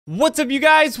What's up, you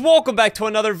guys? Welcome back to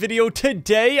another video.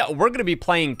 Today, we're going to be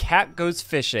playing Cat Goes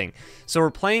Fishing. So we're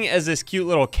playing as this cute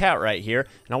little cat right here.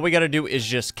 And all we got to do is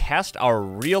just cast our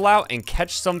reel out and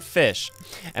catch some fish.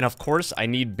 And of course, I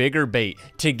need bigger bait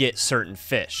to get certain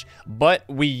fish. But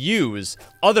we use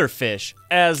other fish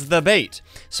as the bait.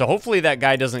 So hopefully that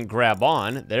guy doesn't grab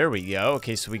on. There we go.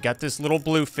 Okay, so we got this little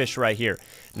blue fish right here.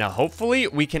 Now, hopefully,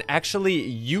 we can actually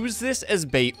use this as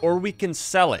bait or we can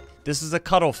sell it. This is a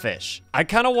cuttlefish. I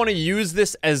kind of want to use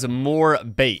this as more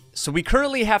bait. So we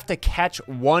currently have to catch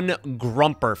one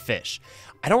grumper fish.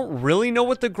 I don't really know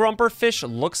what the grumper fish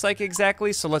looks like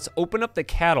exactly, so let's open up the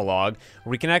catalog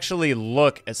where we can actually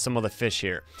look at some of the fish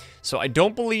here. So I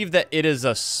don't believe that it is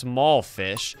a small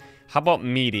fish. How about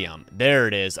medium? There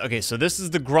it is. Okay, so this is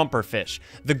the grumper fish.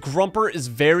 The grumper is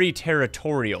very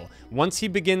territorial. Once he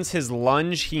begins his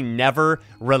lunge, he never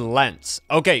relents.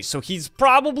 Okay, so he's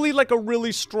probably like a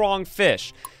really strong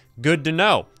fish. Good to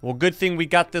know. Well, good thing we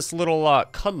got this little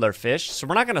cuddler fish, so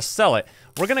we're not going to sell it.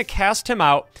 We're going to cast him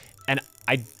out, and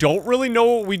I don't really know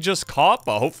what we just caught,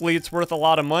 but hopefully it's worth a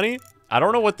lot of money. I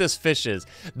don't know what this fish is.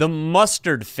 The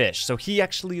mustard fish. So he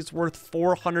actually is worth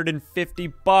 450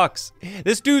 bucks.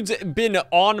 This dude's been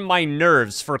on my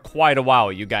nerves for quite a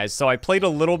while, you guys. So I played a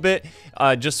little bit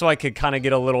just so I could kind of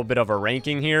get a little bit of a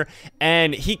ranking here.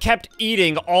 And he kept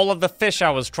eating all of the fish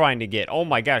I was trying to get. Oh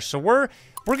my gosh. So we're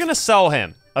going to sell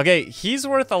him. Okay, he's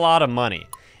worth a lot of money.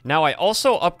 Now, I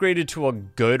also upgraded to a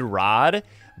good rod,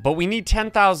 but we need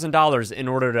 $10,000 in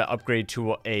order to upgrade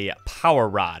to a power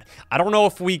rod. I don't know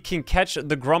if we can catch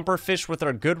the grumper fish with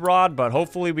our good rod, but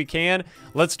hopefully we can.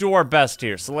 Let's do our best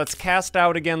here. So let's cast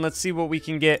out again. Let's see what we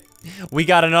can get. We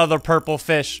got another purple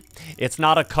fish. It's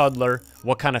not a cuddler.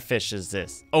 What kind of fish is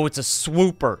this? Oh, it's a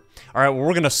swooper. All right, well,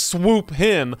 we're going to swoop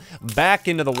him back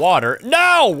into the water.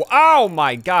 No! Oh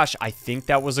my gosh. I think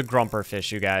that was a grumper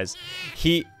fish, you guys.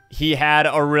 He had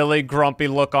a really grumpy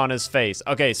look on his face.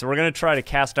 Okay, so we're going to try to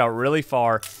cast out really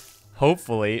far.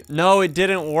 Hopefully. No, it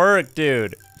didn't work,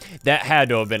 dude. That had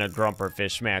to have been a grumper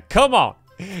fish, man. Come on.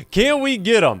 Can we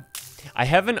get him? I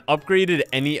haven't upgraded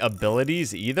any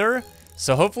abilities either.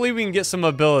 So hopefully we can get some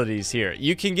abilities here.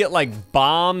 You can get like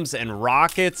bombs and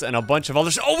rockets and a bunch of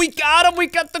others. Oh, we got him. We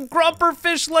got the grumper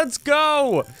fish. Let's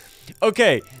go.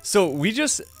 Okay, so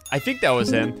I think that was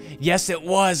him. Yes, it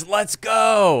was. Let's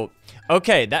go.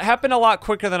 Okay, that happened a lot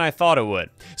quicker than I thought it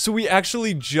would. So we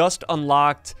actually just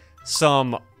unlocked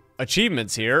some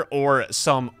achievements here, or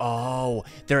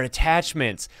they're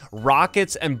attachments,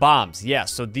 rockets and bombs. Yeah,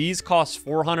 so these cost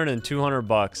 400 and 200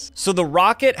 bucks. So the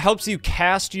rocket helps you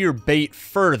cast your bait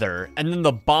further, and then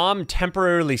the bomb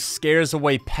temporarily scares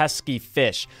away pesky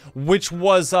fish, which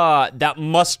was that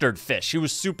mustard fish. He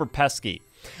was super pesky.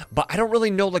 But I don't really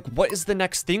know, like, what is the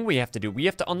next thing we have to do? We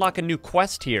have to unlock a new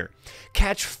quest here.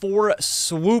 Catch 4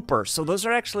 swoopers. So those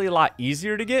are actually a lot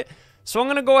easier to get. So I'm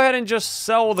going to go ahead and just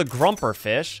sell the grumper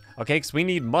fish, okay, because we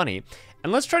need money.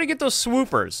 And let's try to get those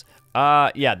swoopers.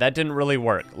 Yeah, that didn't really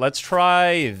work. Let's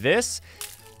try this.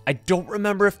 I don't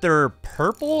remember if they're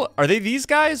purple. Are they these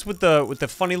guys with the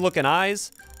funny looking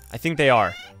eyes? I think they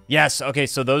are. Yes, okay,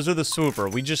 so those are the swooper.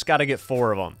 We just got to get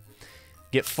 4 of them.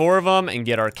 Get 4 of them and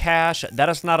get our cash. That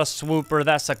is not a swooper.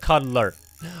 That's a cuddler.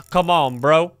 Come on,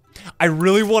 bro. I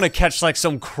really want to catch like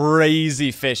some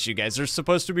crazy fish, you guys. There's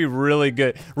supposed to be really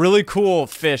good, really cool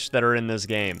fish that are in this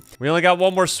game. We only got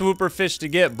one more swooper fish to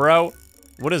get, bro.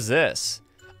 What is this?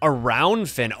 A round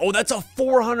fin. Oh, that's a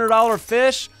 $400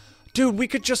 fish? Dude, we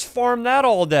could just farm that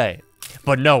all day.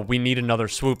 But no, we need another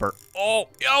swooper. Oh,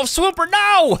 swooper,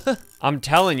 no! I'm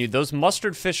telling you, those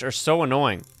mustard fish are so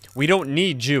annoying. We don't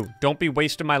need you. Don't be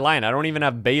wasting my line. I don't even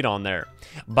have bait on there.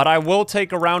 But I will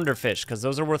take a rounder fish because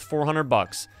those are worth 400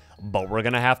 bucks. But we're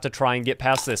going to have to try and get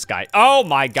past this guy. Oh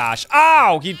my gosh.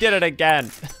 Oh, he did it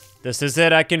again. This is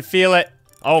it. I can feel it.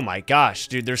 Oh my gosh,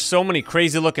 dude. There's so many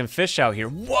crazy looking fish out here.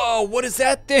 Whoa, what is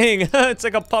that thing? It's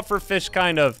like a puffer fish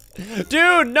kind of.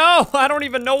 Dude, no. I don't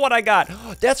even know what I got.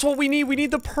 That's what we need. We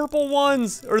need the purple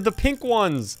ones or the pink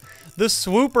ones. The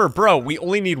swooper, bro. We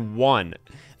only need one.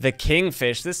 The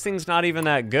kingfish, this thing's not even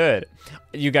that good.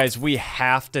 You guys, we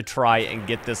have to try and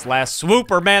get this last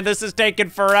swooper, man. This is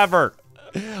taking forever.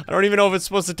 I don't even know if it's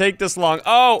supposed to take this long.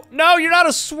 Oh, no, you're not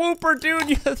a swooper,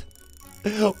 dude.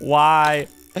 Why?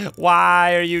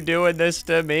 Why are you doing this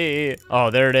to me?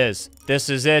 Oh, there it is. This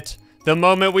is it. The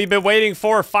moment we've been waiting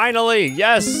for, finally.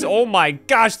 Yes. Oh my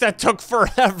gosh, that took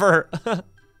forever.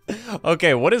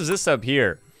 Okay, what is this up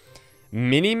here?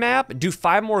 Minimap, do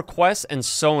 5 more quests and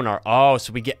sonar. Oh,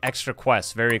 so we get extra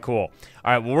quests. Very cool.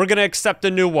 All right, well, we're going to accept a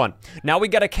new one. Now we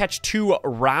got to catch 2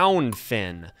 round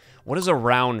fin. What is a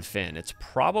round fin? It's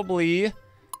probably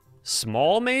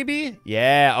Small, maybe?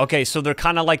 Yeah, okay, so they're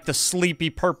kind of like the sleepy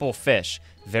purple fish.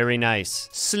 Very nice.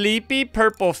 Sleepy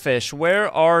purple fish,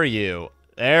 where are you?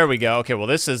 There we go. Okay, well,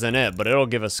 this isn't it, but it'll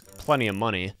give us plenty of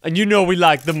money. And you know we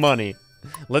like the money.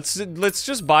 Let's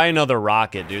just buy another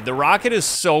rocket, dude. The rocket is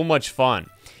so much fun.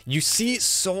 You see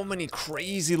so many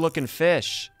crazy looking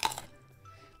fish.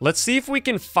 Let's see if we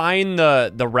can find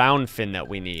the round fin that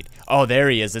we need. Oh, there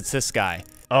he is. It's this guy.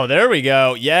 Oh, there we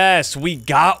go. Yes, we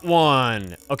got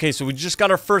one. Okay, so we just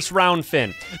got our first round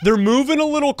fin. They're moving a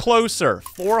little closer.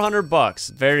 400 bucks.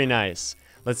 Very nice.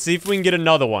 Let's see if we can get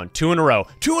another one. 2 in a row.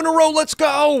 2 in a row. Let's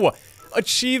go.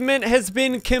 Achievement has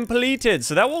been completed.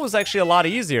 So that one was actually a lot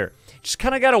easier. Just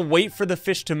kind of got to wait for the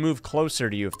fish to move closer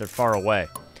to you if they're far away.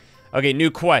 Okay,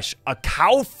 new question. A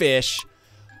cowfish?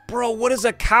 Bro, what is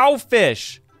a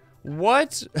cowfish?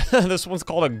 What? This one's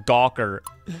called a gawker.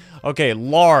 Okay,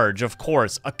 large, of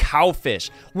course. A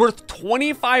cowfish. Worth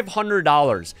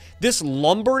 $2,500. This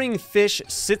lumbering fish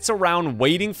sits around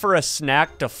waiting for a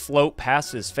snack to float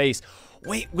past his face.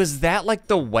 Wait, was that like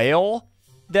the whale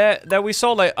that we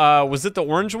saw? Like, was it the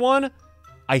orange one?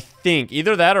 I think.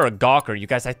 Either that or a gawker. You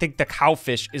guys, I think the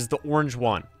cowfish is the orange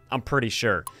one. I'm pretty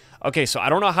sure. Okay, so I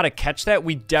don't know how to catch that.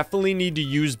 We definitely need to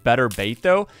use better bait,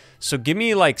 though. So give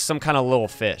me, like, some kind of little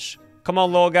fish. Come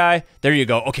on, little guy. There you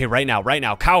go. Okay, right now.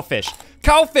 Cowfish.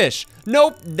 Cowfish!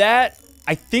 Nope,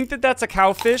 I think that's a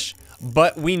cowfish,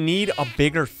 but we need a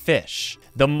bigger fish.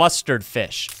 The mustard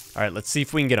fish. All right, let's see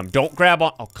if we can get him. Don't grab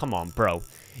on. Oh, come on, bro.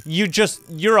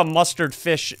 You're a mustard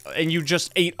fish, and you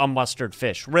just ate a mustard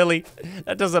fish. Really?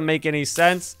 That doesn't make any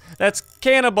sense. That's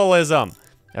cannibalism.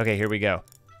 Okay, here we go.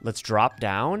 Let's drop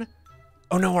down.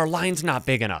 Oh no, our line's not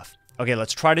big enough. Okay,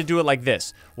 let's try to do it like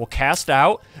this. We'll cast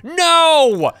out.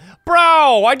 No!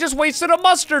 Bro, I just wasted a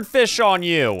mustard fish on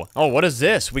you. Oh, what is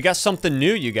this? We got something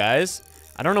new, you guys.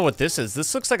 I don't know what this is.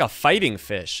 This looks like a fighting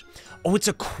fish. Oh, it's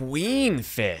a queen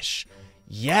fish.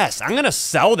 Yes, I'm gonna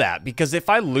sell that because if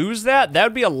I lose that, that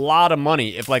would be a lot of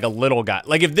money if like a little guy,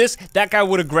 like if that guy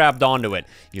would have grabbed onto it.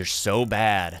 You're so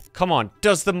bad. Come on,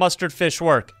 does the mustard fish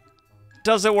work?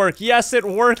 Does it work? Yes, it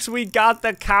works. We got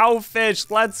the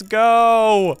cowfish. Let's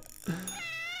go.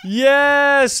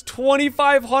 Yes,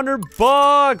 2,500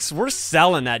 bucks. We're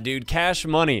selling that, dude. Cash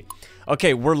money.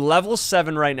 Okay, we're level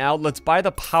 7 right now. Let's buy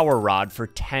the power rod for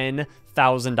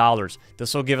 $10,000.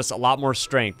 This will give us a lot more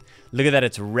strength. Look at that,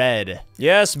 it's red.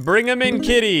 Yes, bring him in,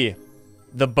 kitty.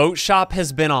 The boat shop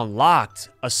has been unlocked.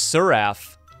 A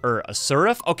surf?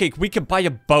 Okay, we could buy a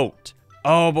boat.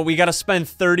 Oh, but we gotta spend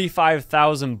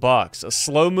 35,000 bucks. A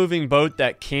slow-moving boat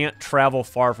that can't travel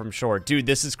far from shore. Dude,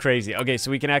 this is crazy. Okay,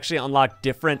 so we can actually unlock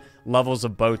different levels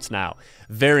of boats now.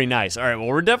 Very nice. All right, well,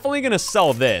 we're definitely gonna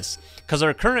sell this because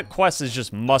our current quest is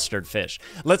just mustard fish.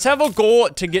 Let's have a goal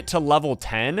to get to level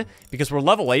 10 because we're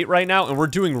level 8 right now and we're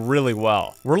doing really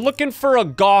well. We're looking for a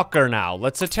gawker now.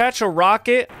 Let's attach a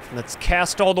rocket. Let's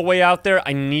cast all the way out there.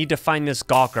 I need to find this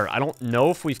gawker. I don't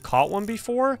know if we've caught one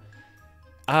before.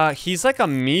 He's like a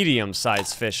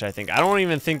medium-sized fish, I think. I don't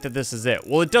even think that this is it.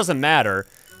 Well, it doesn't matter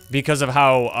because of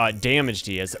how damaged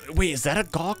he is. Wait, is that a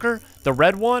gawker? The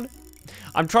red one?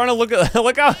 I'm trying to look at,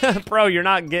 look how, bro, you're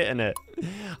not getting it.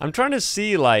 I'm trying to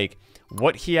see, like,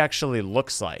 what he actually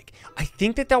looks like. I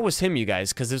think that was him, you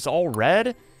guys, because it's all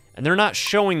red, and they're not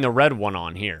showing the red one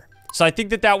on here. So I think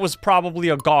that was probably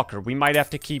a gawker. We might have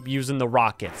to keep using the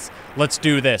rockets. Let's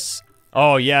do this.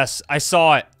 Oh, yes, I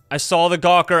saw it. I saw the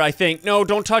gawker, I think. No,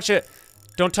 don't touch it.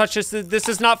 Don't touch this. This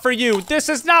is not for you. This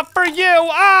is not for you.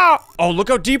 Ah! Oh, look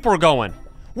how deep we're going.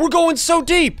 We're going so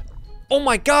deep. Oh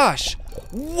my gosh.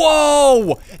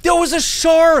 Whoa! There was a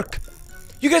shark.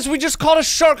 You guys, we just caught a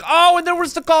shark. Oh, and there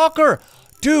was the gawker.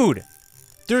 Dude,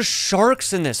 there's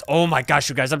sharks in this. Oh my gosh,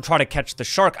 you guys, I'm trying to catch the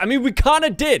shark. I mean, we kind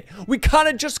of did. We kind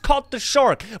of just caught the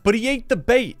shark, but he ate the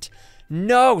bait.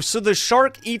 No, so the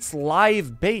shark eats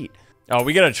live bait. Oh,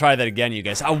 we gotta try that again, you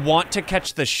guys. I want to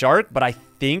catch the shark, but I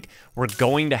think we're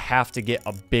going to have to get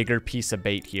a bigger piece of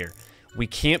bait here. We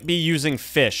can't be using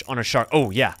fish on a shark.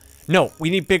 Oh, yeah. No, we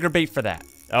need bigger bait for that.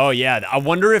 Oh, yeah. I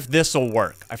wonder if this will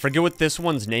work. I forget what this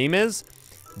one's name is,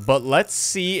 but let's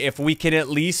see if we can at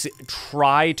least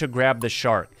try to grab the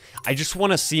shark. I just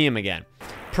want to see him again.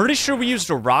 Pretty sure we used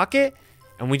a rocket,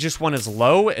 and we just went as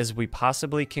low as we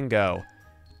possibly can go.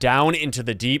 Down into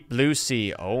the deep blue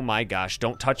sea. Oh my gosh,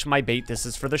 don't touch my bait. This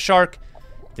is for the shark.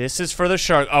 This is for the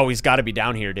shark. Oh, he's got to be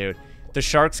down here, dude. The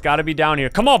shark's got to be down here.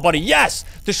 Come on, buddy. Yes!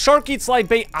 The shark eats live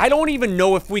bait. I don't even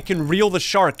know if we can reel the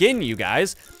shark in, you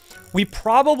guys. We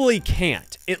probably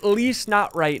can't. At least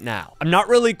not right now. I'm not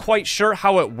really quite sure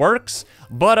how it works,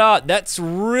 but that's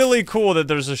really cool that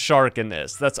there's a shark in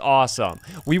this. That's awesome.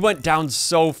 We went down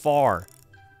so far.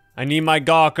 I need my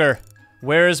gawker.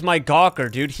 Where is my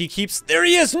gawker, dude? He keeps... There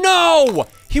he is! No!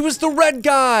 He was the red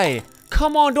guy!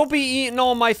 Come on, don't be eating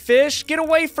all my fish. Get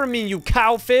away from me, you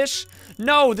cowfish.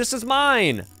 No, this is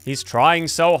mine. He's trying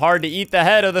so hard to eat the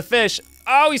head of the fish.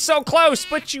 Oh, he's so close,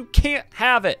 but you can't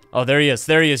have it. Oh, there he is.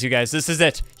 There he is, you guys. This is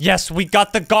it. Yes, we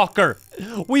got the gawker.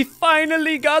 We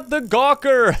finally got the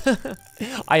gawker.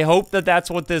 I hope that that's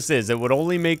what this is. It would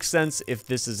only make sense if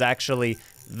this is actually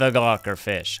the gawker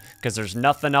fish, because there's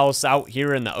nothing else out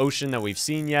here in the ocean that we've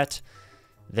seen yet.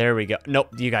 There we go.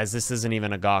 Nope, you guys, this isn't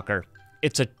even a gawker.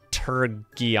 It's a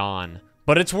turgeon.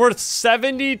 But it's worth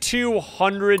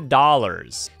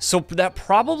 $7,200. So that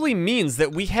probably means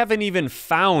that we haven't even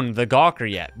found the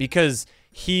gawker yet, because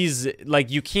he's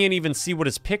like, you can't even see what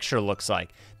his picture looks like.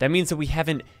 That means that we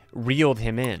haven't reeled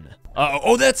him in.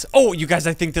 Oh, you guys,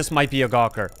 I think this might be a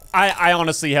gawker. I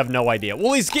honestly have no idea.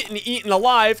 Well, he's getting eaten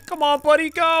alive. Come on, buddy,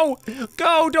 go.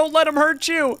 Go, don't let him hurt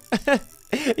you.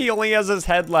 He only has his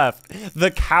head left. The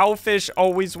cowfish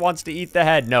always wants to eat the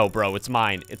head. No, bro, it's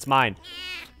mine. It's mine.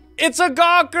 It's a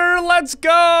gawker, let's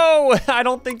go! I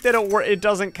don't think that it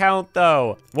doesn't count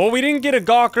though. Well, we didn't get a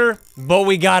gawker, but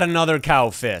we got another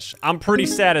cowfish. I'm pretty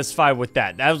satisfied with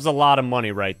that. That was a lot of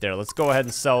money right there. Let's go ahead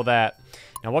and sell that.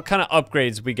 Now, what kind of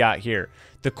upgrades we got here?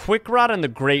 The quick rod and the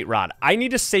great rod. I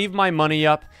need to save my money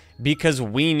up because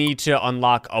we need to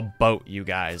unlock a boat, you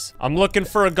guys. I'm looking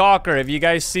for a gawker. Have you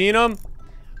guys seen him?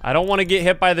 I don't want to get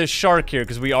hit by this shark here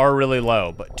because we are really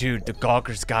low. But dude, the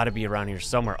gawker's got to be around here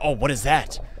somewhere. Oh, what is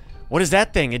that? What is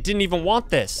that thing? It didn't even want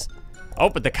this. Oh,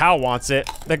 but the cow wants it.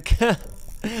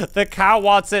 The cow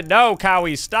wants it. No,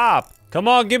 cowie, stop. Come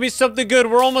on, give me something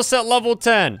good. We're almost at level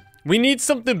 10. We need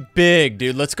something big,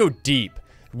 dude. Let's go deep.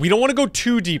 We don't want to go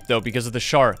too deep, though, because of the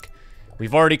shark.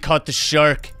 We've already caught the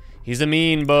shark. He's a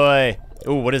mean boy.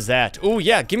 Ooh, what is that? Ooh,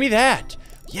 yeah, give me that.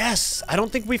 Yes, I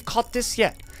don't think we've caught this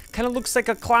yet. Kind of looks like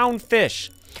a clownfish.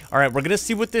 All right, we're gonna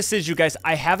see what this is, you guys.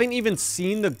 I haven't even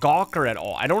seen the gawker at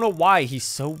all. I don't know why he's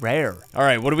so rare. All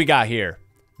right, what do we got here?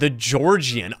 The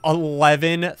Georgian,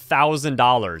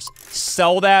 $11,000.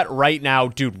 Sell that right now.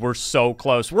 Dude, we're so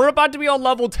close. We're about to be on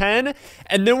level 10,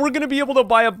 and then we're gonna be able to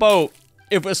buy a boat.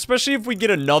 Especially if we get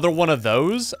another one of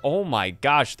those. Oh my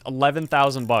gosh,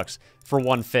 11,000 bucks for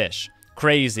one fish.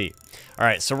 Crazy. All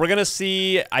right, so we're gonna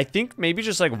see, I think maybe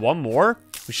just like one more.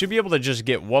 We should be able to just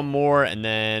get one more and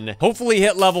then hopefully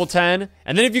hit level 10.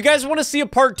 And then if you guys want to see a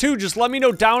part 2, just let me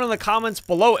know down in the comments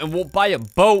below and we'll buy a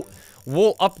boat.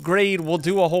 We'll upgrade. We'll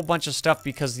do a whole bunch of stuff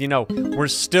because, you know, we're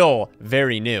still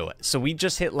very new. So we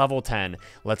just hit level 10.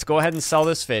 Let's go ahead and sell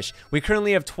this fish. We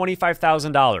currently have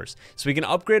 $25,000. So we can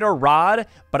upgrade our rod,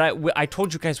 but I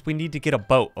told you guys we need to get a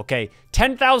boat, okay?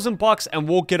 10,000 bucks and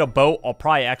we'll get a boat. I'll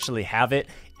probably actually have it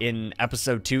in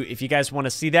episode 2. If you guys want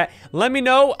to see that, let me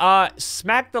know.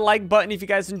 Smack the like button if you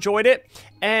guys enjoyed it.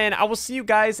 And I will see you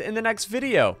guys in the next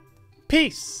video.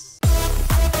 Peace.